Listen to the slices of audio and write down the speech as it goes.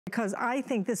because I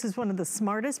think this is one of the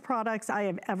smartest products I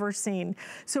have ever seen.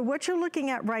 So what you're looking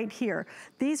at right here,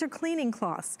 these are cleaning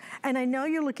cloths. And I know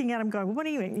you're looking at them going, what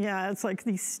do you mean? Yeah, it's like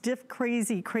these stiff,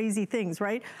 crazy things,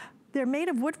 right? They're made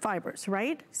of wood fibers,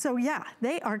 right? So yeah,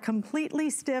 they are completely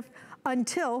stiff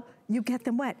until you get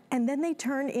them wet. And then they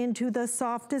turn into the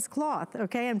softest cloth,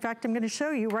 okay? In fact, I'm gonna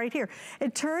show you right here.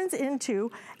 It turns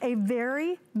into a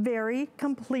very, very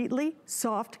completely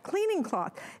soft cleaning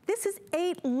cloth. This is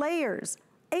 8 layers.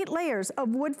 8 layers of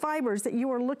wood fibers that you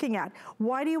are looking at.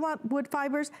 Why do you want wood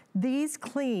fibers? These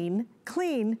clean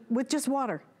with just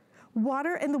water.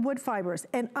 Water and the wood fibers,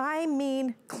 and I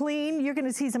mean clean. You're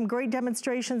gonna see some great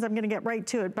demonstrations. I'm gonna get right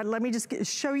to it, but let me just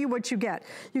show you what you get.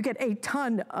 You get a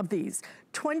ton of these,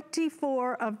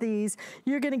 24 of these.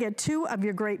 You're gonna get 2 of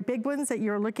your great big ones that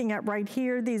you're looking at right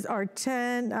here. These are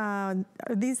 10, are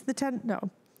these the 10? No,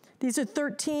 these are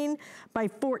 13 by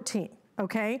 14,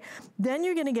 okay? Then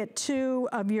you're gonna get 2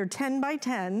 of your 10 by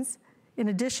 10s. In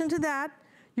addition to that,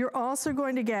 you're also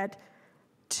going to get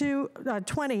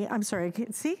 20, I'm sorry,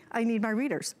 see, I need my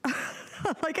readers.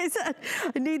 Like I said,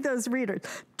 I need those readers.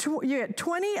 You get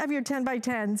 20 of your 10 by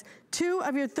 10s, 2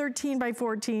 of your 13 by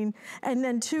 14, and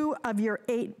then 2 of your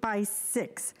 8 by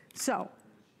 6. So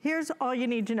here's all you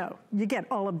need to know. You get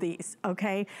all of these,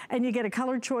 okay? And you get a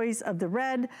color choice of the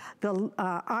red, the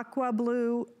aqua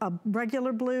blue, a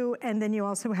regular blue, and then you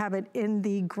also have it in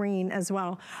the green as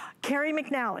well. Carrie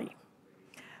McNally,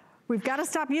 we've got to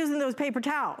stop using those paper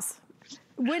towels.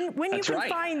 When you can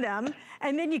find them,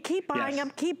 and then you keep buying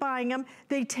them, keep buying them,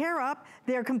 they tear up,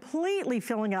 they're completely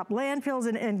filling up landfills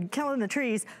and killing the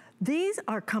trees. These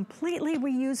are completely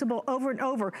reusable over and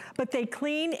over, but they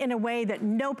clean in a way that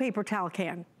no paper towel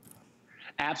can.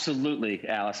 Absolutely,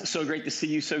 Alice. So great to see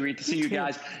you, so great to see you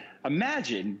guys.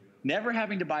 Imagine never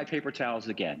having to buy paper towels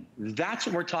again. That's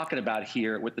what we're talking about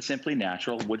here with the Simply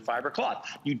Natural wood fiber cloth.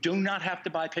 You do not have to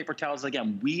buy paper towels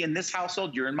again. We in this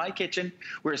household, you're in my kitchen,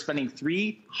 we're spending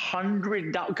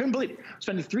 $300, couldn't believe it,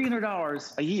 spending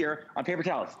 $300 a year on paper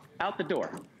towels, out the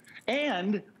door.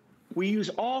 And we use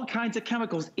all kinds of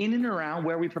chemicals in and around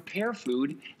where we prepare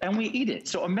food and we eat it.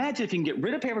 So imagine if you can get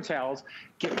rid of paper towels,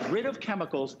 get rid of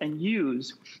chemicals, and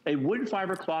use a wood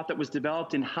fiber cloth that was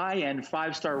developed in high-end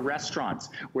 5-star restaurants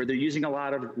where they're using a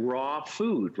lot of raw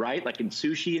food, right? Like in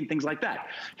sushi and things like that.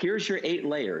 Here's your 8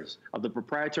 layers of the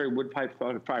proprietary wood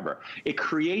fiber. It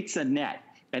creates a net.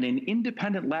 And in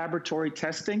independent laboratory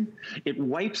testing, it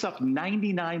wipes up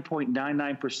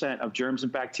 99.99% of germs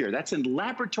and bacteria. That's in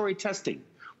laboratory testing,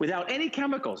 without any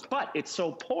chemicals, but it's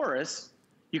so porous,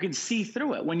 you can see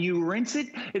through it. When you rinse it,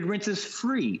 it rinses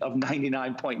free of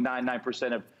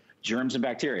 99.99% of germs and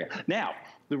bacteria. Now,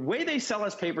 the way they sell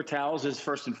us paper towels is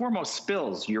first and foremost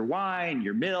spills, your wine,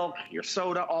 your milk, your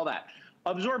soda, all that.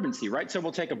 Absorbency, right? So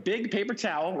we'll take a big paper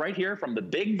towel right here from the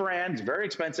big brands, very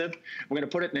expensive. We're gonna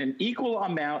put it in an equal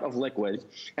amount of liquid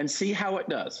and see how it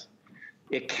does.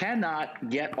 It cannot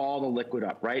get all the liquid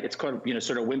up, right? It's called,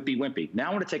 sort of wimpy. Now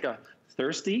I'm gonna take a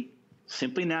thirsty,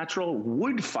 Simply Natural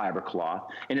wood fiber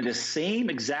cloth into the same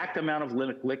exact amount of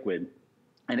liquid,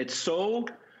 and it's so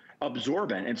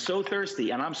absorbent and so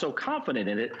thirsty, and I'm so confident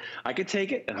in it, I could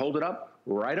take it and hold it up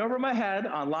right over my head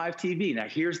on live TV. Now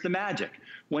here's the magic.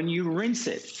 When you rinse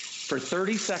it for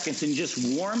 30 seconds in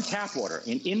just warm tap water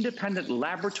in independent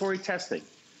laboratory testing,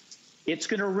 it's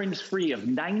gonna rinse free of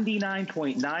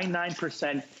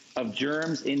 99.99% of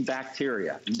germs and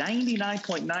bacteria.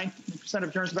 99.9%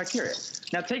 of germs and bacteria.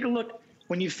 Now take a look.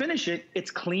 When you finish it, it's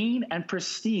clean and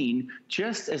pristine,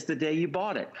 just as the day you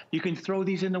bought it. You can throw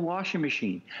these in the washing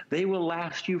machine. They will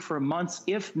last you for months,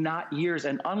 if not years.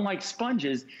 And unlike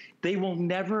sponges, they will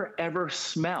never, ever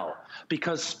smell,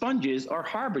 because sponges are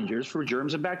harbingers for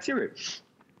germs and bacteria.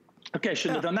 Okay, I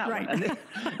shouldn't have done that one.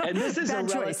 And this is a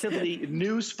relatively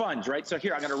new sponge, right? So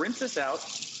here, I'm gonna rinse this out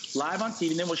live on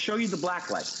TV, and then we'll show you the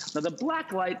black light. Now, the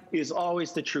black light is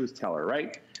always the truth teller,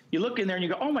 right? You look in there and you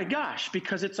go, oh my gosh,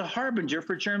 because it's a harbinger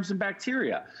for germs and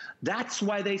bacteria. That's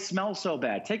why they smell so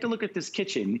bad. Take a look at this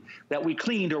kitchen that we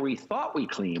cleaned, or we thought we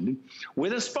cleaned,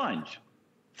 with a sponge.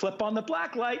 Flip on the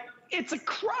black light, it's a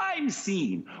crime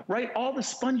scene, right? All the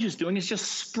sponge is doing is just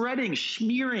spreading,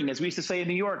 smearing, as we used to say in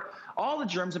New York, all the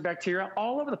germs and bacteria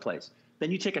all over the place.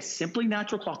 Then you take a Simply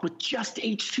Natural cloth with just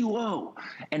H2O,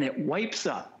 and it wipes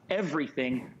up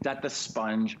everything that the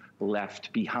sponge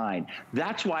left behind.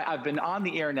 That's why I've been on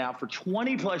the air now for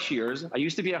 20 plus years. I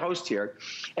used to be a host here,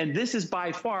 and this is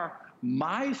by far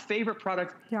my favorite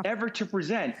product ever to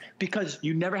present, because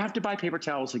you never have to buy paper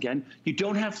towels again. You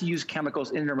don't have to use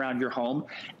chemicals in and around your home,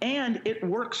 and it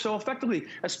works so effectively,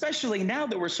 especially now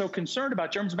that we're so concerned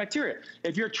about germs and bacteria.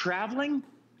 If you're traveling,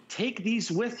 Take these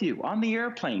with you on the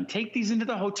airplane. Take these into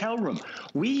the hotel room.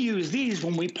 We use these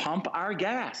when we pump our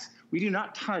gas. We do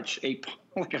not touch a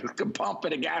pump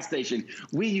at a gas station.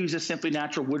 We use a Simply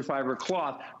Natural wood fiber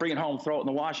cloth, bring it home, throw it in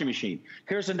the washing machine.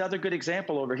 Here's another good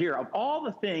example over here of all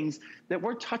the things that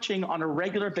we're touching on a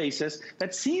regular basis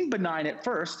that seem benign at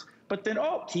first, but then,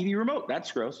 oh, TV remote,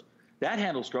 that's gross. That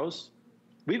handle's gross.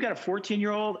 We've got a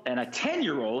 14-year-old and a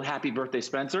 10-year-old, happy birthday,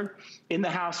 Spencer, in the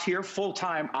house here,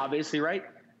 full-time, obviously, right?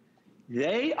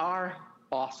 They are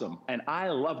awesome, and I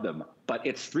love them, but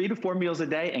it's 3 to 4 meals a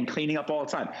day and cleaning up all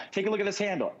the time. Take a look at this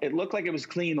handle. It looked like it was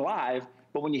clean live,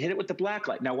 but when you hit it with the black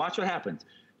light, now watch what happens.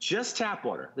 Just tap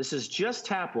water. This is just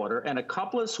tap water and a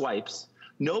couple of swipes,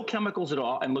 no chemicals at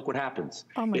all, and look what happens.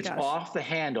 Oh my gosh. It's off the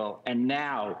handle, and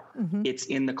now it's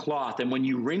in the cloth. And when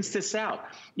you rinse this out,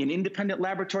 in independent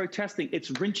laboratory testing,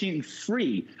 it's rinsing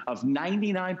free of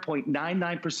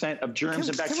 99.99% of germs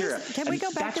and bacteria. Can we go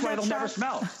back to that? That's why it'll never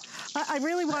smell. I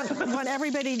really want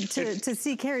everybody to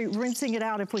see Carrie rinsing it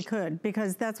out if we could,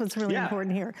 because that's what's really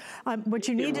important here. What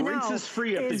you need to know rinses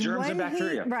free of the germs and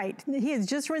bacteria. He has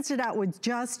just rinsed it out with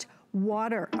just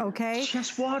water, okay?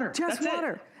 Just water. Just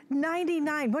water.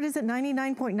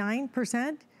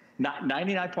 99.9%? Not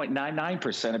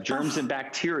 99.99% of germs and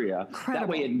bacteria. Incredible. That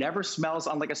way it never smells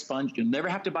on like a sponge. You'll never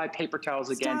have to buy paper towels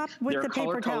again. Stop with They're the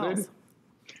paper towels.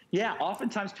 Yeah,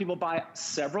 oftentimes people buy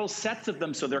several sets of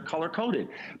them so they're color-coded.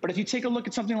 But if you take a look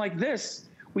at something like this,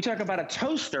 we talk about a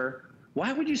toaster.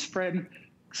 Why would you spray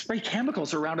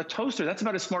chemicals around a toaster? That's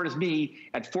about as smart as me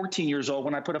at 14 years old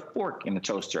when I put a fork in the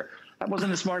toaster. That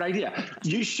wasn't a smart idea.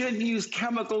 You shouldn't use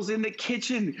chemicals in the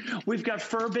kitchen. We've got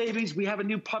fur babies. We have a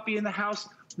new puppy in the house.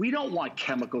 We don't want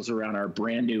chemicals around our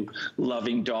brand new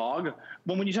loving dog.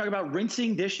 When you talk about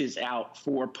rinsing dishes out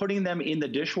for putting them in the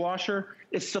dishwasher,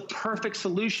 it's the perfect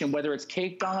solution, whether it's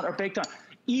caked on or baked on.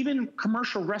 Even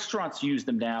commercial restaurants use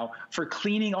them now for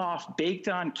cleaning off baked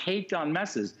on, caked on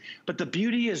messes. But the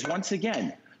beauty is, once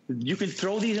again, you can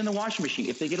throw these in the washing machine.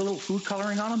 If they get a little food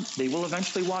coloring on them, they will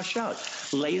eventually wash out.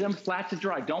 Lay them flat to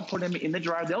dry. Don't put them in the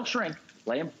dryer. They'll shrink.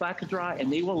 Lay them flat to dry,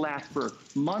 and they will last for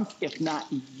months, if not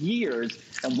years.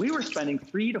 And we were spending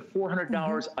 $300 to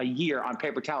 $400 a year on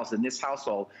paper towels in this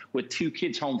household with 2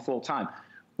 kids home full time.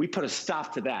 We put a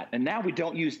stop to that. And now we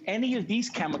don't use any of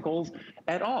these chemicals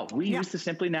at all. We use the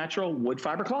Simply Natural wood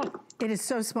fiber cloth. It is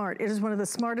so smart. It is one of the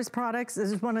smartest products.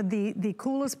 This is one of the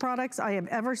coolest products I have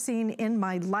ever seen in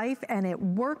my life, and it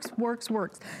works.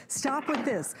 Stop with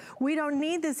this. We don't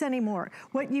need this anymore.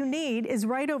 What you need is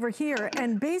right over here,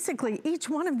 and basically each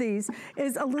one of these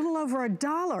is a little over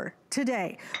 $1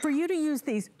 today for you to use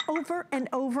these over and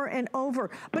over and over,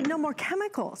 but no more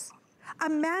chemicals.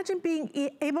 Imagine being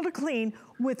able to clean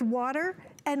with water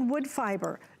and wood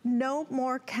fiber, no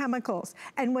more chemicals.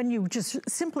 And when you just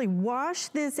simply wash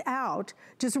this out,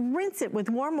 just rinse it with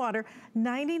warm water,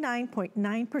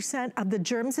 99.9% of the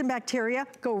germs and bacteria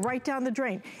go right down the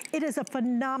drain. It is a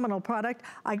phenomenal product.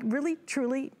 I really,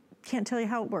 truly can't tell you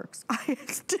how it works. I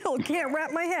still can't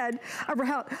wrap my head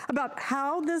about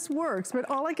how this works, but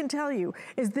all I can tell you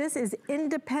is this is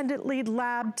independently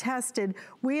lab tested.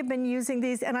 We have been using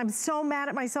these, and I'm so mad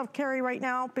at myself, Carrie, right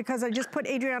now, because I just put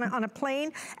Adriana on a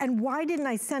plane, and why didn't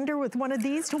I send her with one of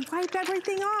these to wipe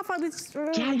everything off? I was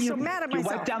so mad at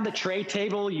myself. You wipe down the tray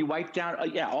table, you wipe down,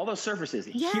 all those surfaces.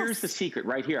 Yes. Here's the secret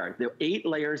right here. There are 8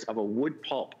 layers of a wood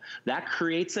pulp. That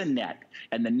creates a net,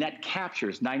 and the net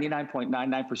captures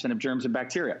 99.99% of germs and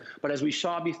bacteria. But as we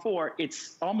saw before,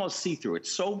 it's almost see-through.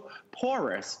 It's so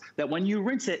porous that when you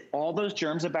rinse it, all those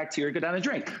germs and bacteria go down the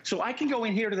drain. So I can go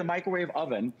in here to the microwave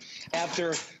oven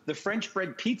after the French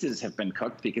bread pizzas have been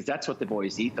cooked, because that's what the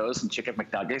boys eat, those and chicken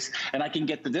McNuggets, and I can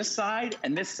get to this side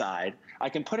and this side. I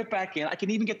can put it back in. I can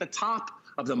even get the top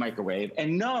of the microwave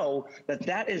and know that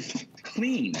that is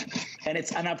clean, and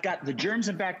I've got the germs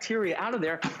and bacteria out of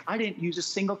there. I didn't use a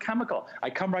single chemical. I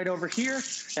come right over here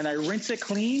and I rinse it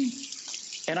clean,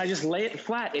 and I just lay it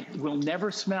flat. It will never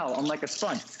smell, unlike a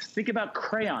sponge. Think about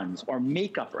crayons or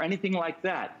makeup or anything like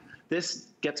that. This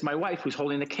gets my wife, who's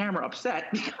holding the camera,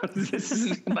 upset because this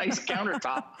is a nice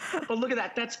countertop. But look at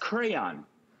that. That's crayon.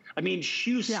 I mean,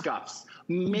 shoe scuffs,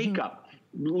 makeup,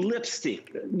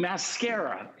 lipstick,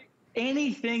 mascara,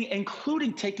 anything,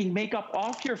 including taking makeup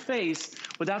off your face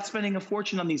without spending a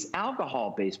fortune on these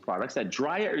alcohol-based products that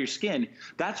dry out your skin.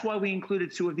 That's why we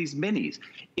included 2 of these minis.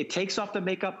 It takes off the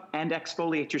makeup and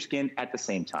exfoliates your skin at the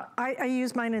same time. I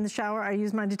use mine in the shower. I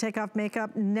use mine to take off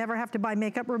makeup. Never have to buy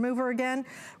makeup remover again.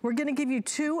 We're going to give you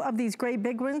 2 of these great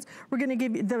big ones. We're going to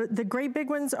give you, the great big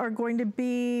ones are going to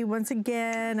be, once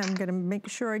again, I'm going to make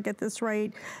sure I get this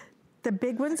right. The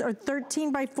big ones are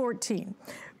 13 by 14.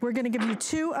 We're gonna give you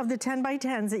 2 of the 10 by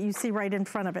 10s that you see right in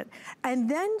front of it. And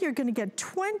then you're gonna get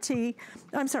 20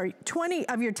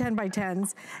 of your 10 by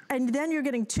 10s, and then you're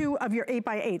getting 2 of your 8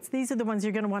 by 8s. These are the ones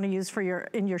you're gonna wanna use for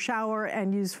in your shower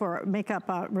and use for makeup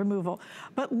removal.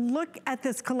 But look at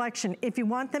this collection. If you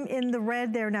want them in the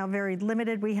red, they're now very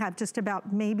limited. We have just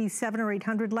about maybe 700 or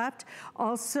 800 left.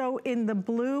 Also in the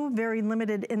blue, very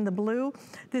limited in the blue.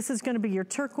 This is gonna be your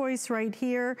turquoise right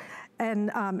here.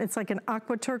 And it's like an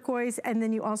aqua turquoise, and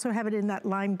then you also have it in that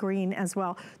lime green as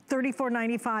well.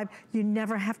 $34.95, you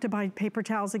never have to buy paper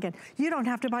towels again. You don't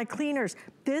have to buy cleaners.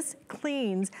 This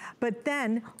cleans, but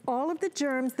then all of the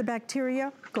germs, the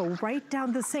bacteria, go right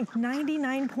down the sink.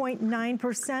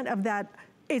 99.9% of that,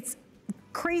 it's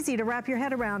crazy to wrap your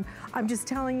head around. I'm just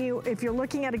telling you, if you're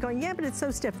looking at it going, yeah, but it's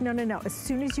so stiff. No, no, no. As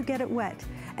soon as you get it wet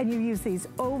and you use these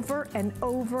over and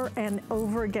over and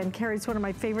over again. Carrie, it's one of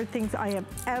my favorite things I have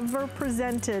ever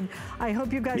presented. I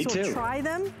hope you guys will try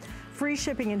them. Free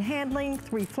shipping and handling,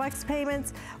 3 flex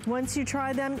payments. Once you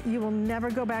try them, you will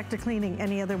never go back to cleaning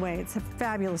any other way. It's a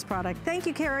fabulous product. Thank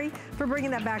you, Carrie, for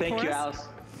bringing that back for us. Thank you, Alice.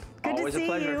 Good Always to see a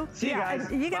pleasure. you. See you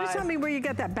guys. You gotta tell me where you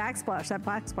got that backsplash. That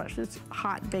backsplash is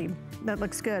hot, babe. That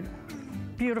looks good.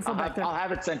 Beautiful back there. I'll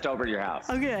have it sent over to your house.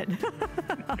 Oh, good.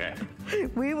 Okay.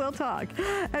 We will talk.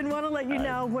 And want to let you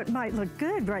know what might look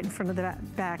good right in front of that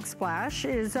backsplash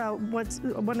is what's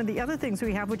one of the other things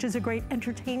we have, which is a great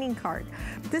entertaining cart.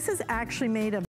 This is actually made of